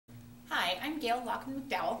I'm Gail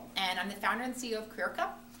Lockman-McDowell, and I'm the founder and CEO of CareerCup,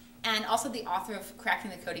 and also the author of Cracking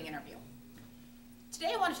the Coding Interview.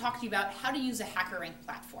 Today I want to talk to you about how to use a HackerRank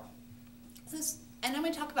platform. And I'm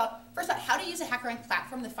going to talk about, first about how to use a HackerRank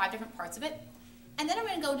platform, the 5 different parts of it, and then I'm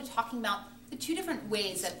going to go into talking about the 2 different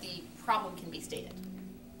ways that the problem can be stated.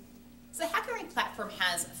 So the HackerRank platform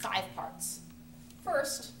has 5 parts.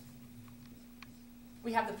 First,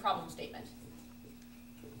 we have the problem statement.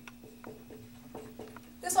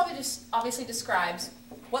 This obviously describes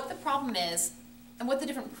what the problem is and what the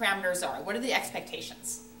different parameters are. What are the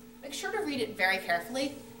expectations? Make sure to read it very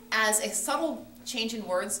carefully, as a subtle change in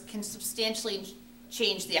words can substantially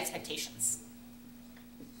change the expectations.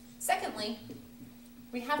 Secondly,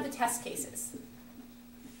 we have the test cases.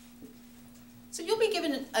 So you'll be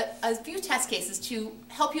given a few test cases to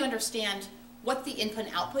help you understand what the input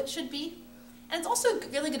and output should be. And it's also a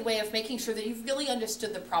really good way of making sure that you've really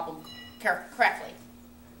understood the problem correctly.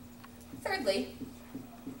 Thirdly,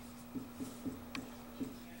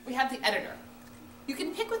 we have the editor. You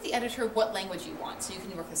can pick with the editor what language you want. So you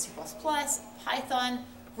can work with C++, Python,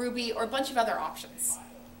 Ruby, or a bunch of other options.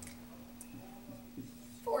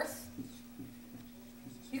 Fourth,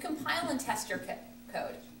 you compile and test your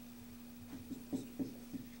code.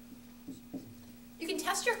 You can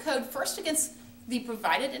test your code first against the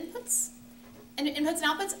provided inputs and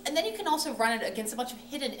outputs, and then you can also run it against a bunch of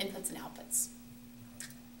hidden inputs and outputs.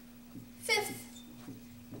 Fifth,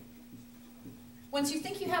 once you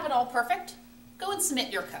think you have it all perfect, go and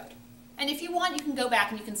submit your code. And if you want, you can go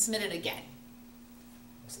back and you can submit it again.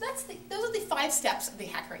 So those are the 5 steps of the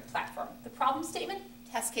HackerRank platform: the problem statement,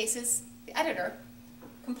 test cases, the editor,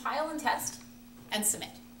 compile and test, and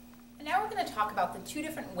submit. And now we're going to talk about the 2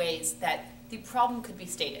 different ways that the problem could be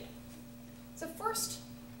stated. So first,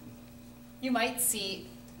 you might see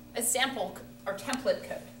a sample or template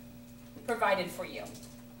code provided for you.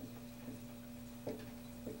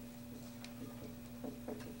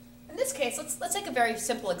 In this case, let's take a very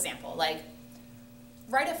simple example, like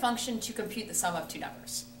write a function to compute the sum of 2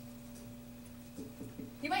 numbers.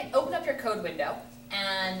 You might open up your code window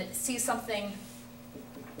and see something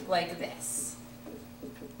like this.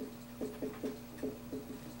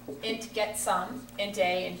 Int get sum, int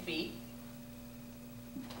A, int B,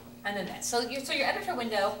 and then this. So your editor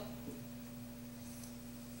window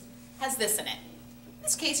has this in it. In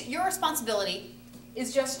this case, your responsibility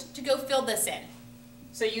is just to go fill this in.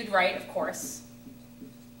 So you'd write, of course,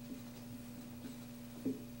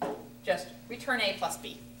 just return A plus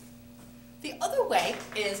B. The other way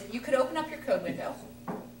is you could open up your code window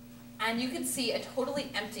and you could see a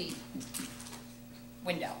totally empty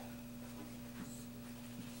window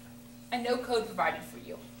and no code provided for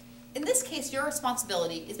you. In this case, your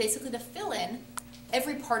responsibility is basically to fill in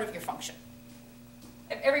every part of your function,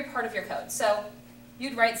 every part of your code. So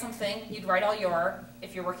you'd write something, you'd write all your,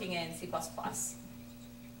 if you're working in C++,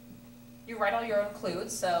 you write all your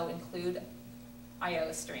includes, so include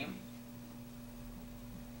IO stream.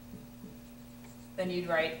 Then you'd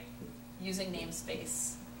write using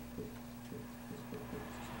namespace.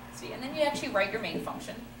 See, and then you actually write your main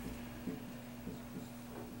function.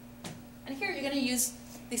 And here you're going to use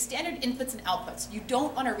the standard inputs and outputs. You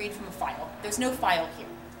don't want to read from a file. There's no file here.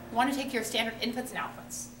 You want to take your standard inputs and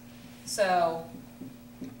outputs. So,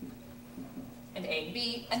 and A and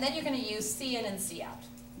B, and then you're going to use C in and C out.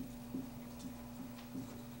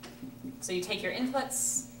 So you take your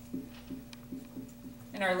inputs.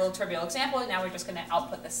 In our little trivial example, now we're just going to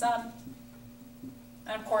output the sum.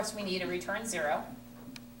 And of course, we need a return 0.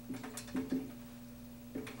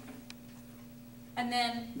 And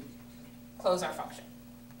then close our function.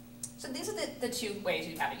 So these are the 2 ways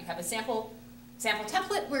you have it. You have a sample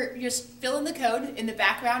template where you just fill in the code. In the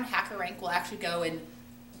background, HackerRank will actually go and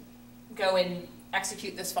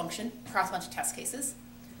execute this function across a bunch of test cases.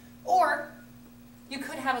 Or you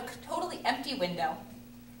could have a totally empty window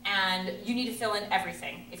and you need to fill in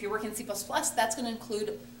everything. If you're working in C++, that's going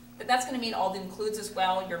to mean all the includes as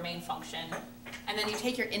well, your main function, and then you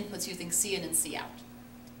take your inputs using C in and C out.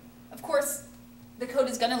 Of course, the code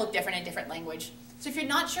is going to look different in different language. So if you're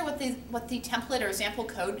not sure what the template or sample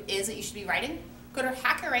code is that you should be writing, go to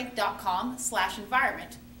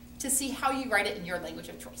hackerrank.com/environment to see how you write it in your language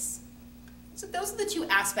of choice. So those are the 2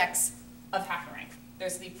 aspects of HackerRank.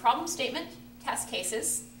 There's the problem statement, test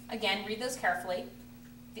cases. Again, read those carefully.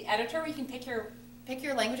 The editor, where you can pick your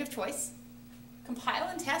language of choice. Compile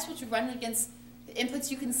and test, which would run against the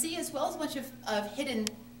inputs you can see, as well as a bunch of hidden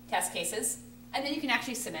test cases. And then you can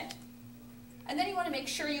actually submit. And then you want to make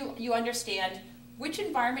sure you understand which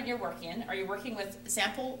environment you're working in. Are you working with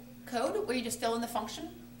sample code, where you just fill in the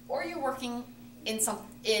function? Or you're working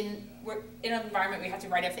we're in an environment where you have to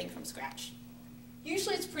write everything from scratch.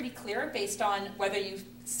 Usually it's pretty clear based on whether you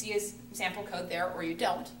see a sample code there or you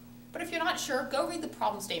don't. But if you're not sure, go read the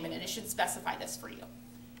problem statement and it should specify this for you.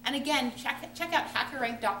 And again, check out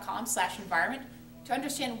hackerrank.com/environment to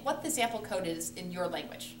understand what the sample code is in your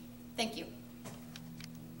language. Thank you.